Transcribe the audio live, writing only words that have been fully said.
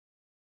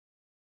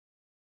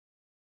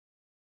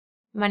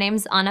My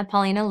name's Ana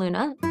Paulina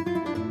Luna.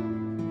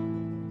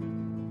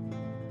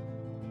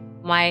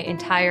 My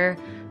entire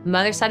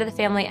mother's side of the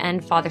family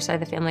and father's side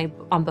of the family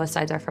on both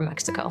sides are from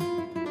Mexico.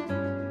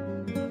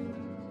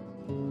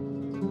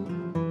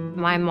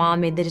 My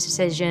mom made the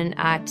decision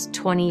at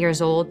 20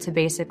 years old to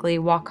basically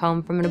walk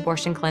home from an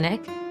abortion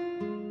clinic.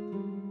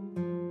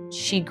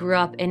 She grew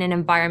up in an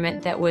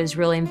environment that was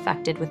really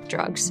infected with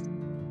drugs.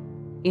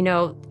 You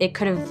know, it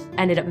could have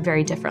ended up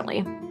very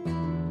differently.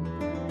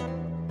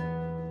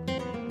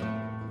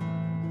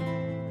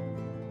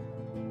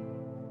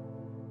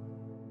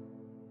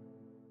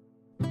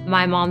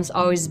 My mom's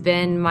always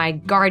been my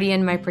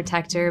guardian, my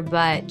protector,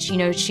 but you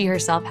know, she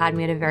herself had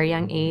me at a very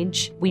young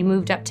age. We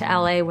moved up to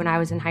LA when I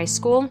was in high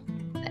school,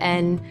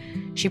 and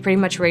she pretty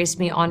much raised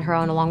me on her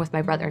own along with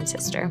my brother and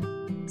sister.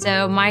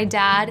 So my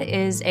dad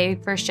is a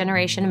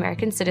first-generation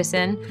American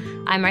citizen.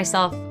 I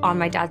myself, on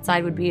my dad's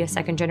side, would be a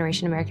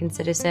second-generation American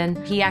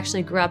citizen. He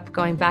actually grew up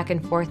going back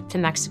and forth to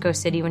Mexico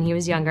City when he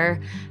was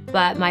younger,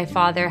 but my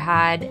father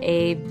had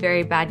a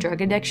very bad drug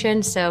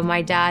addiction, so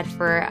my dad,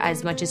 for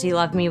as much as he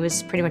loved me,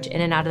 was pretty much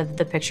in and out of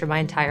the picture my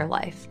entire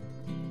life.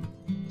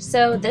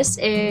 So this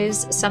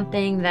is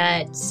something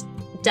that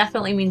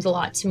definitely means a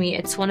lot to me.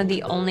 It's one of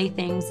the only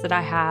things that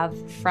I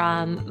have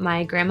from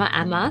my grandma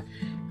Emma.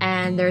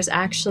 And there's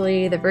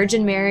actually the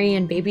Virgin Mary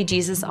and baby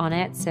Jesus on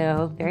it,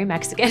 so very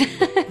Mexican.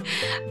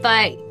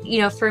 But, you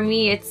know, for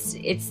me,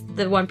 it's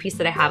the one piece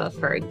that I have of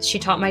her. She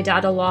taught my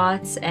dad a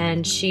lot,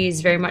 and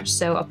she's very much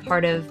so a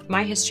part of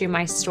my history,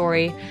 my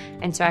story.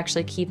 And so I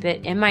actually keep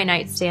it in my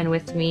nightstand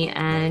with me,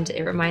 and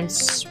it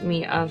reminds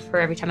me of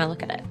her every time I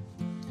look at it.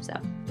 So,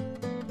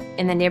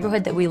 in the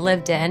neighborhood that we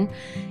lived in,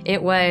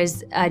 it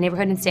was a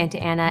neighborhood in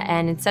Santa Ana,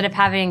 and instead of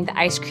having the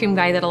ice cream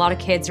guy that a lot of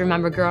kids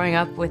remember growing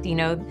up with, you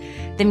know,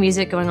 the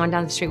music going on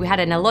down the street, we had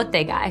an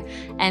elote guy.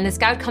 And this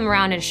guy would come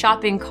around in a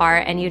shopping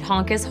cart and he'd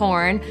honk his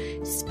horn,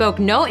 spoke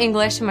no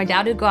English, and my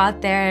dad would go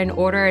out there and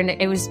order, and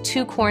it was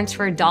 2 corns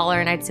for $1,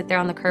 and I'd sit there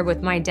on the curb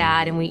with my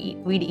dad and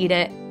we'd eat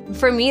it.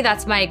 For me,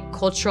 that's my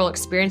cultural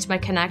experience, my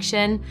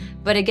connection.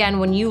 But again,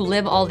 when you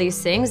live all these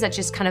things, that's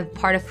just kind of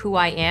part of who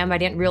I am. I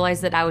didn't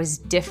realize that I was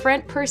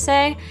different per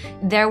se.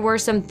 There were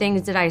some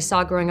things that I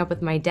saw growing up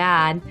with my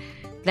dad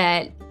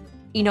that,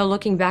 you know,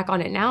 looking back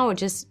on it now,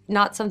 just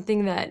not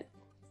something that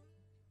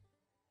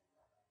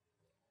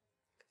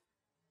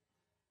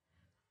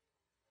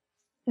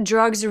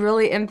drugs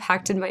really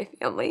impacted my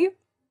family.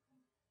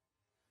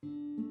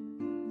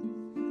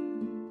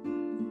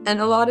 And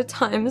a lot of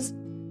times,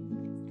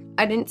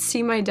 I didn't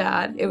see my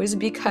dad. It was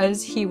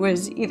because he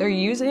was either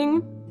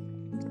using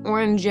or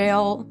in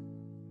jail.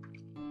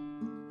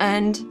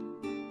 And,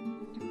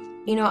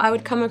 you know, I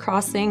would come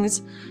across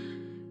things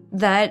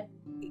that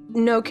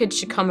no kid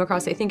should come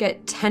across. I think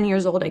at 10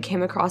 years old, I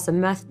came across a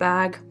meth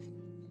bag.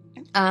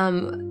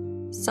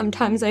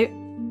 Sometimes I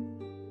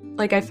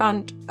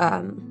found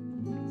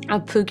a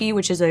pookie,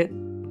 which is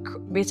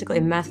basically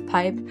a meth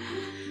pipe.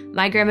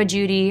 My grandma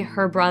Judy,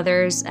 her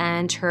brothers,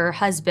 and her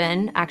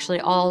husband actually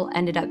all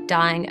ended up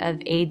dying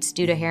of AIDS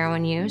due to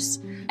heroin use.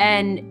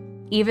 And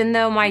even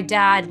though my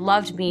dad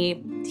loved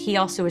me, he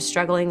also was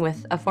struggling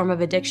with a form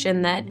of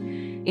addiction that,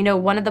 you know,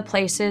 one of the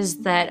places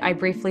that I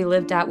briefly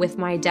lived at with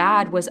my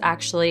dad was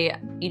actually,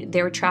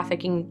 they were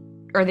trafficking,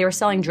 or they were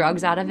selling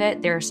drugs out of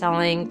it. They were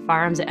selling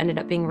firearms that ended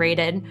up being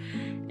raided.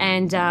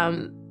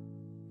 And,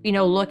 you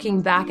know,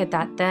 looking back at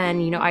that then,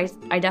 you know,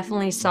 I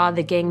definitely saw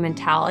the gang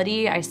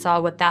mentality. I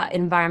saw what that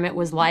environment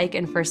was like.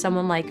 And for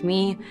someone like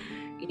me,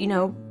 you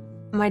know,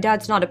 my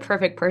dad's not a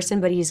perfect person,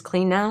 but he's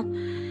clean now.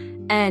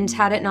 And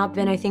had it not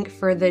been, I think,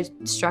 for the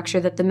structure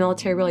that the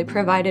military really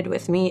provided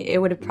with me, it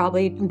would have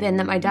probably been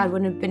that my dad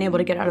wouldn't have been able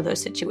to get out of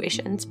those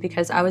situations,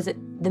 because the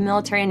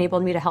military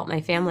enabled me to help my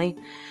family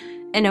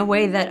in a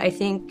way that I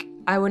think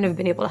I wouldn't have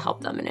been able to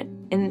help them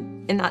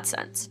in that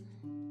sense.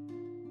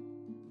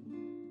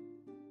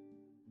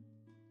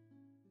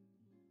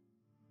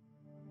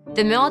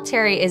 The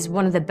military is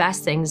one of the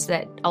best things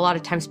that a lot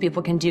of times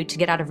people can do to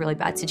get out of really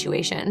bad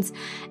situations.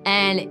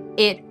 And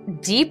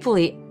it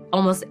deeply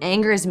almost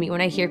angers me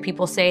when I hear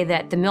people say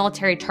that the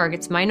military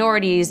targets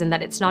minorities and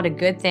that it's not a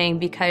good thing,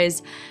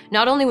 because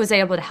not only was I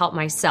able to help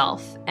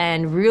myself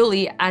and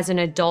really as an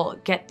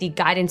adult get the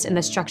guidance and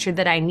the structure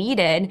that I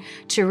needed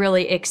to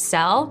really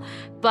excel,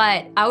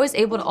 but I was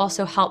able to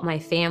also help my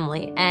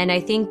family. And I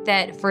think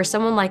that for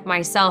someone like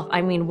myself,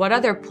 I mean, what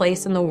other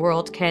place in the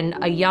world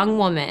can a young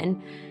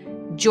woman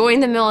join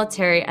the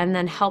military and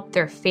then help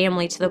their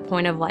family to the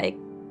point of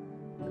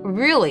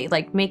really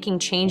making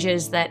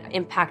changes that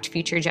impact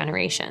future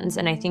generations?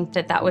 And I think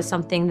that that was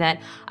something that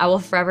I will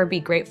forever be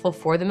grateful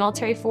for the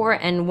military for.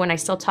 And when I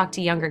still talk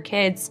to younger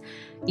kids,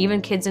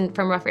 even kids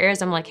from rough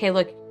areas, I'm like, hey,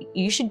 look,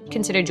 you should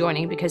consider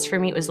joining, because for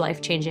me it was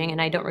life-changing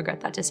and I don't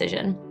regret that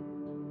decision.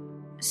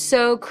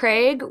 So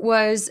Craig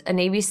was a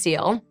Navy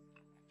SEAL.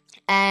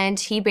 And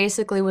he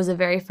basically was the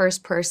very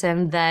first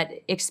person that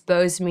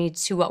exposed me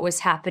to what was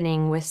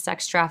happening with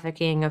sex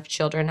trafficking of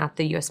children at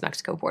the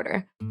U.S.-Mexico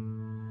border.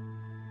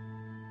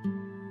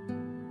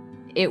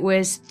 It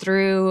was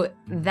through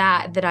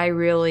that I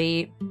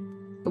really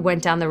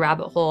went down the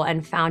rabbit hole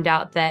and found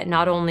out that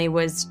not only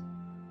was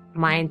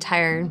my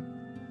entire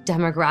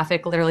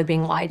demographic literally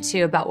being lied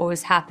to about what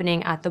was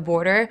happening at the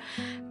border,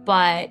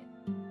 but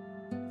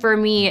for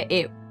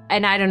me,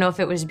 and I don't know if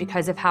it was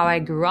because of how I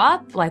grew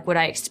up, like what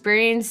I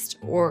experienced,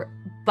 but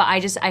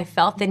I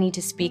felt the need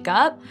to speak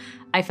up.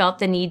 I felt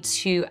the need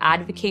to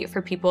advocate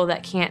for people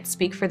that can't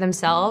speak for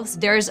themselves.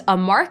 There's a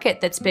market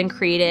that's been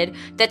created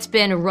that's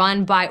been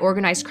run by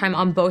organized crime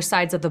on both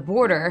sides of the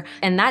border,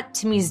 and that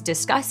to me is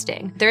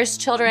disgusting. There's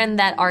children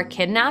that are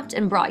kidnapped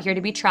and brought here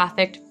to be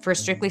trafficked for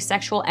strictly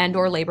sexual and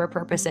or labor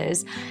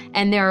purposes,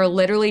 and there are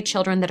literally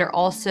children that are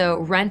also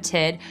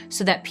rented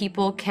so that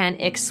people can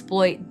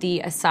exploit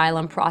the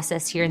asylum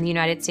process here in the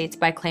United States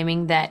by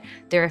claiming that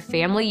they're a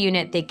family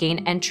unit, they gain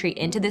entry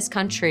into this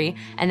country,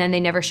 and then they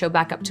never show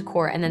back up to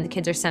court, and then the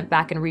kids are sent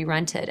back and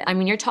re-rented. I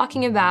mean, you're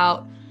talking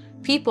about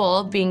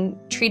people being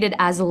treated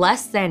as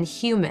less than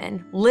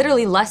human,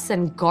 literally less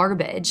than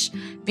garbage,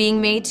 being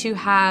made to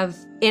have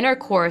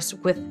intercourse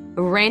with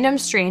random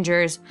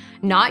strangers,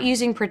 not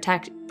using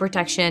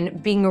protection,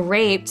 being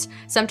raped,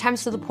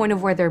 sometimes to the point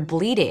of where they're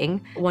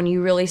bleeding. When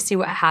you really see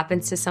what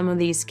happens to some of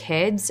these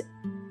kids,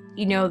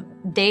 you know,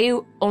 they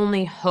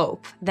only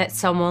hope that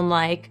someone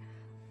like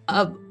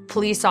a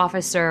police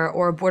officer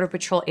or a Border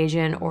Patrol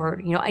agent or,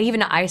 you know,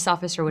 even an ICE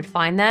officer would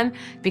find them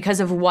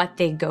because of what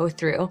they go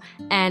through.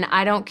 And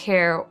I don't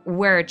care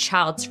where a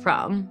child's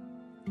from.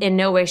 In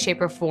no way, shape,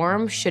 or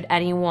form should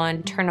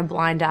anyone turn a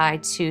blind eye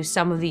to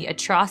some of the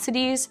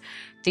atrocities,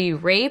 the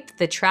rape,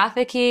 the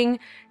trafficking,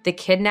 the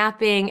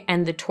kidnapping,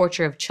 and the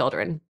torture of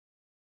children.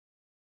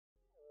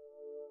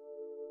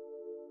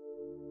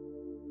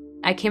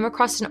 I came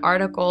across an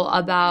article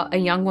about a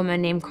young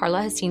woman named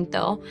Carla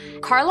Jacinto.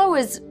 Carla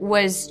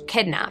was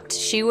kidnapped.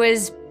 She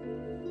was,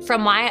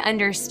 from my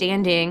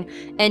understanding,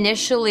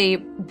 initially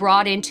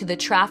brought into the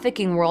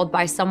trafficking world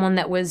by someone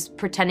that was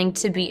pretending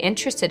to be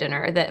interested in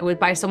her, that was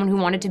by someone who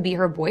wanted to be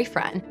her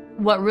boyfriend.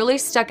 What really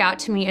stuck out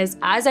to me is,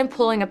 as I'm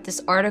pulling up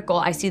this article,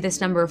 I see this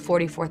number of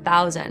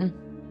 44,000.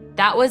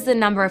 That was the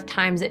number of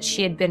times that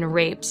she had been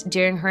raped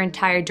during her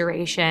entire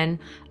duration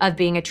of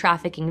being a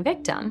trafficking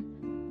victim.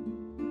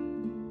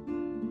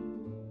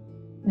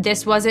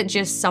 This wasn't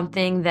just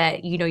something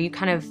that, you know, you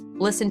kind of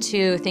listen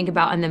to, think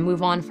about, and then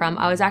move on from.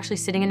 I was actually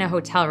sitting in a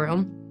hotel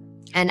room,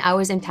 and I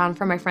was in town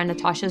for my friend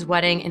Natasha's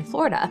wedding in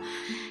Florida.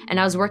 And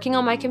I was working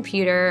on my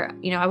computer.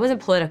 You know, I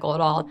wasn't political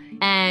at all.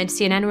 And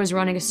CNN was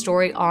running a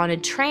story on a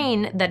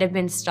train that had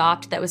been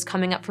stopped that was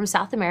coming up from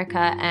South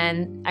America.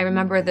 And I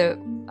remember the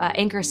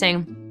anchor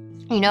saying,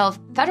 you know,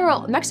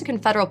 Mexican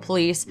federal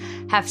police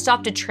have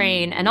stopped a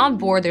train, and on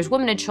board there's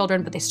women and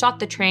children, but they stopped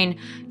the train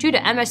due to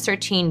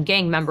MS-13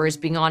 gang members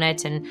being on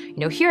it. And, you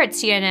know, here at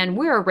CNN,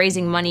 we're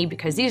raising money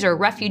because these are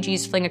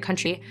refugees fleeing a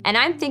country. And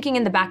I'm thinking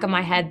in the back of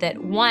my head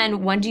that,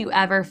 one, when do you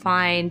ever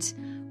find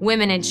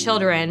women and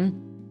children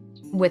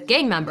with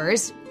gang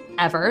members,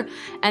 ever?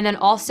 And then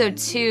also,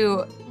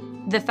 two,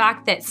 the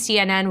fact that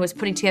CNN was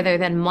putting together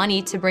then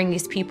money to bring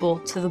these people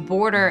to the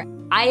border.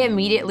 I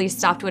immediately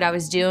stopped what I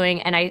was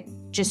doing, and I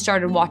just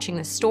started watching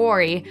the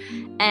story.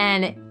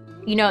 And,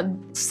 you know,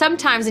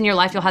 sometimes in your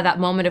life you'll have that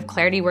moment of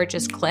clarity where it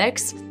just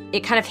clicks. It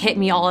kind of hit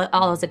me all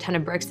as a ton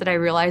of bricks that I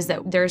realized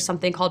that there's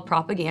something called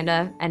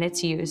propaganda and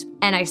it's used.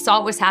 And I saw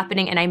what was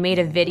happening, and I made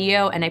a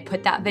video, and I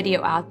put that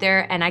video out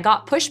there, and I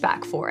got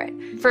pushback for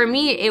it. For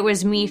me, it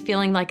was me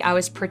feeling like I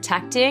was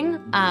protecting,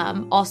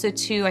 also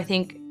too, I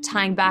think,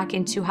 tying back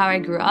into how I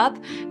grew up,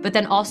 but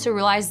then also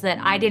realized that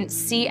I didn't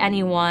see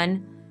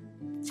anyone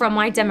from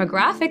my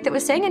demographic that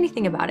was saying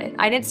anything about it.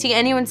 I didn't see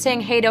anyone saying,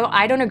 hey,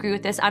 I don't agree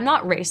with this. I'm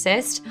not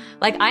racist.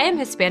 Like, I am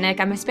Hispanic,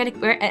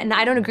 and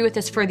I don't agree with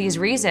this for these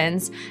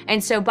reasons.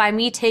 And so by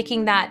me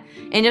taking that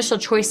initial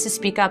choice to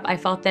speak up, I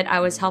felt that I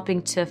was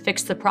helping to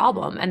fix the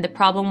problem. And the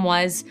problem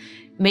was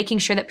making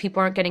sure that people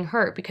aren't getting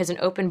hurt, because an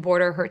open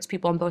border hurts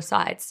people on both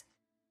sides.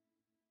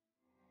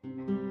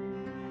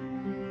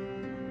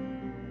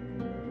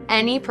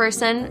 Any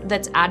person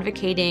that's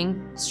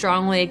advocating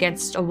strongly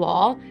against a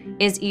wall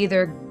is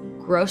either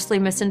grossly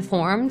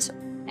misinformed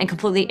and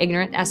completely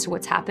ignorant as to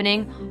what's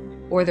happening,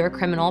 or they're a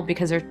criminal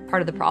because they're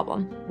part of the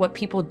problem. What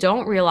people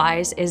don't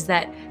realize is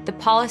that the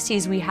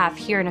policies we have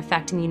here in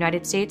effect in the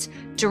United States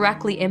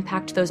directly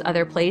impact those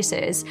other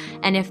places.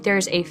 And if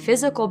there's a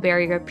physical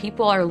barrier,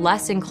 people are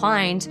less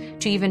inclined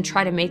to even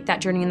try to make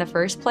that journey in the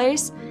first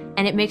place.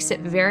 And it makes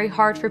it very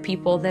hard for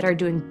people that are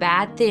doing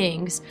bad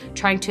things,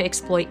 trying to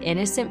exploit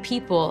innocent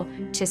people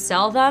to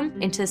sell them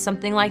into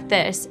something like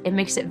this. It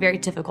makes it very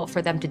difficult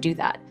for them to do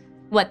that.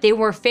 What they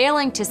were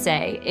failing to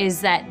say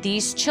is that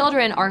these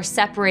children are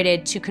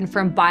separated to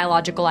confirm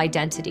biological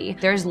identity.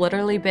 There's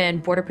literally been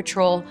Border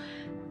Patrol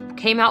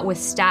came out with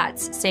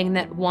stats saying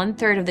that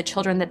 1/3 of the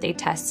children that they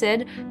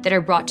tested that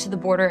are brought to the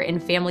border in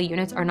family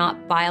units are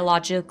not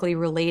biologically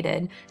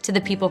related to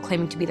the people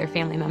claiming to be their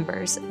family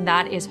members.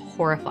 That is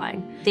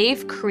horrifying.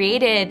 They've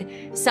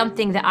created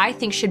something that I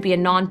think should be a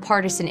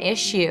nonpartisan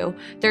issue.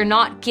 They're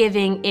not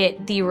giving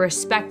it the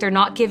respect, they're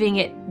not giving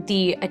it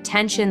the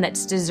attention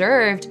that's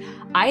deserved,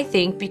 I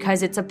think,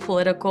 because it's a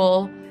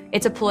political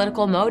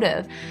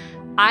motive.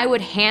 I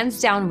would hands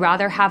down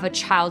rather have a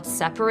child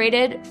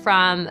separated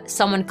from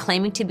someone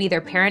claiming to be their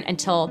parent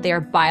until they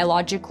are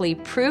biologically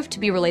proved to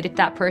be related to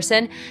that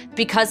person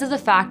because of the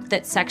fact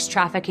that sex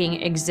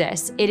trafficking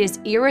exists. It is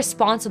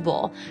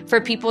irresponsible for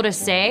people to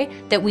say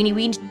that we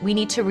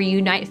need to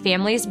reunite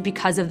families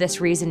because of this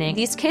reasoning.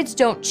 These kids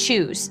don't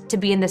choose to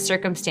be in this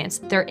circumstance.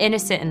 They're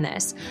innocent in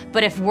this.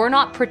 But if we're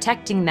not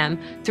protecting them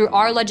through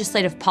our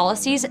legislative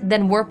policies,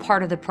 then we're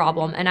part of the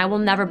problem, and I will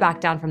never back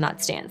down from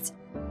that stance.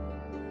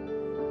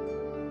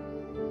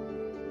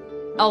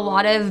 A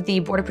lot of the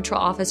Border Patrol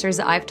officers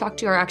that I've talked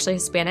to are actually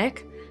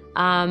Hispanic.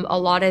 A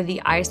lot of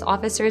the ICE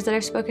officers that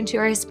I've spoken to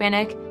are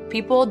Hispanic.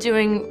 People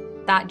doing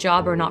that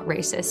job are not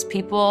racist.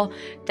 People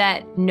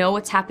that know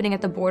what's happening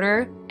at the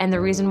border, and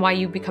the reason why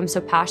you become so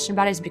passionate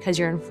about it is because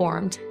you're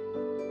informed.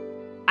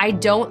 I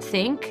don't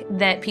think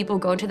that people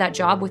go into that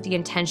job with the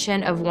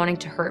intention of wanting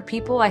to hurt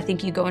people. I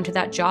think you go into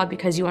that job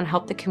because you want to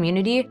help the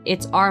community.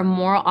 It's our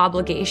moral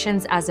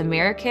obligations as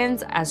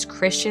Americans, as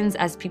Christians,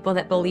 as people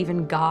that believe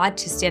in God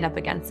to stand up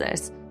against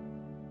this.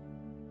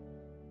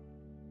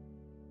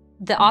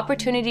 The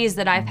opportunities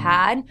that I've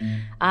had,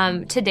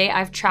 to date,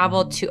 I've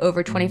traveled to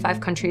over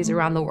 25 countries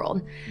around the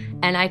world.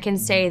 And I can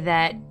say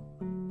that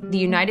the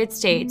United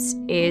States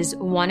is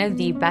one of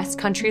the best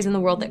countries in the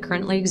world that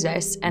currently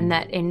exists, and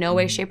that in no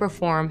way, shape, or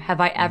form have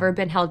I ever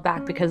been held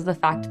back because of the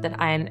fact that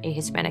I am a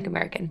Hispanic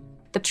American.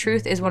 The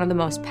truth is one of the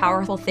most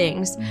powerful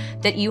things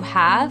that you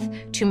have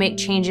to make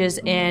changes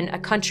in a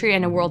country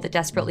and a world that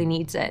desperately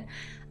needs it.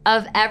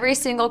 Of every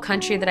single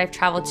country that I've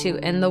traveled to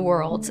in the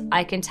world,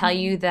 I can tell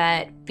you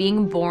that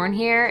being born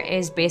here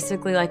is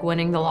basically like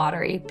winning the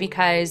lottery,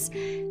 because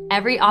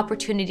every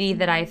opportunity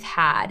that I've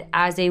had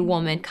as a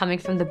woman, coming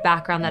from the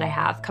background that I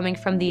have, coming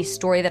from the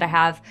story that I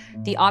have,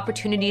 the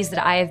opportunities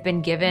that I have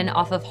been given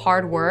off of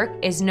hard work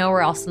is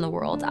nowhere else in the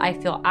world. I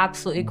feel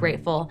absolutely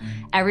grateful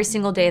every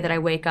single day that I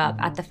wake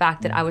up at the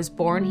fact that I was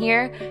born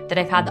here, that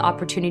I've had the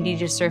opportunity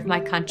to serve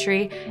my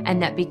country,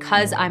 and that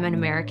because I'm an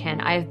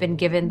American, I have been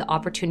given the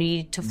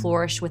opportunity to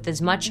flourish with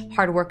as much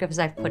hard work as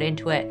I've put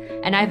into it,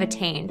 and I've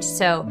attained.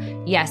 So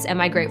yes, am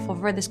I grateful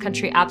for this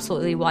country?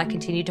 Absolutely. Will I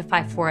continue to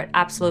fight for it?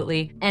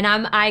 Absolutely. And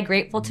am I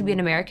grateful to be an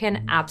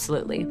American?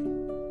 Absolutely.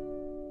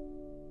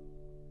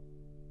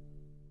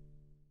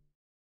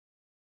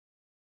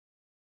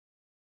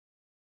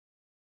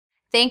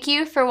 Thank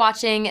you for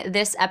watching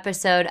this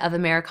episode of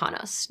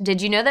Americanos.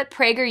 Did you know that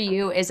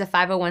PragerU is a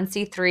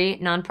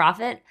 501c3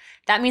 nonprofit?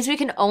 That means we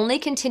can only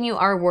continue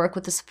our work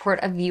with the support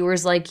of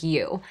viewers like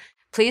you.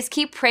 Please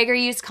keep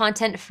PragerU's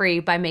content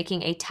free by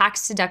making a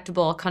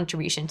tax-deductible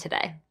contribution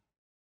today.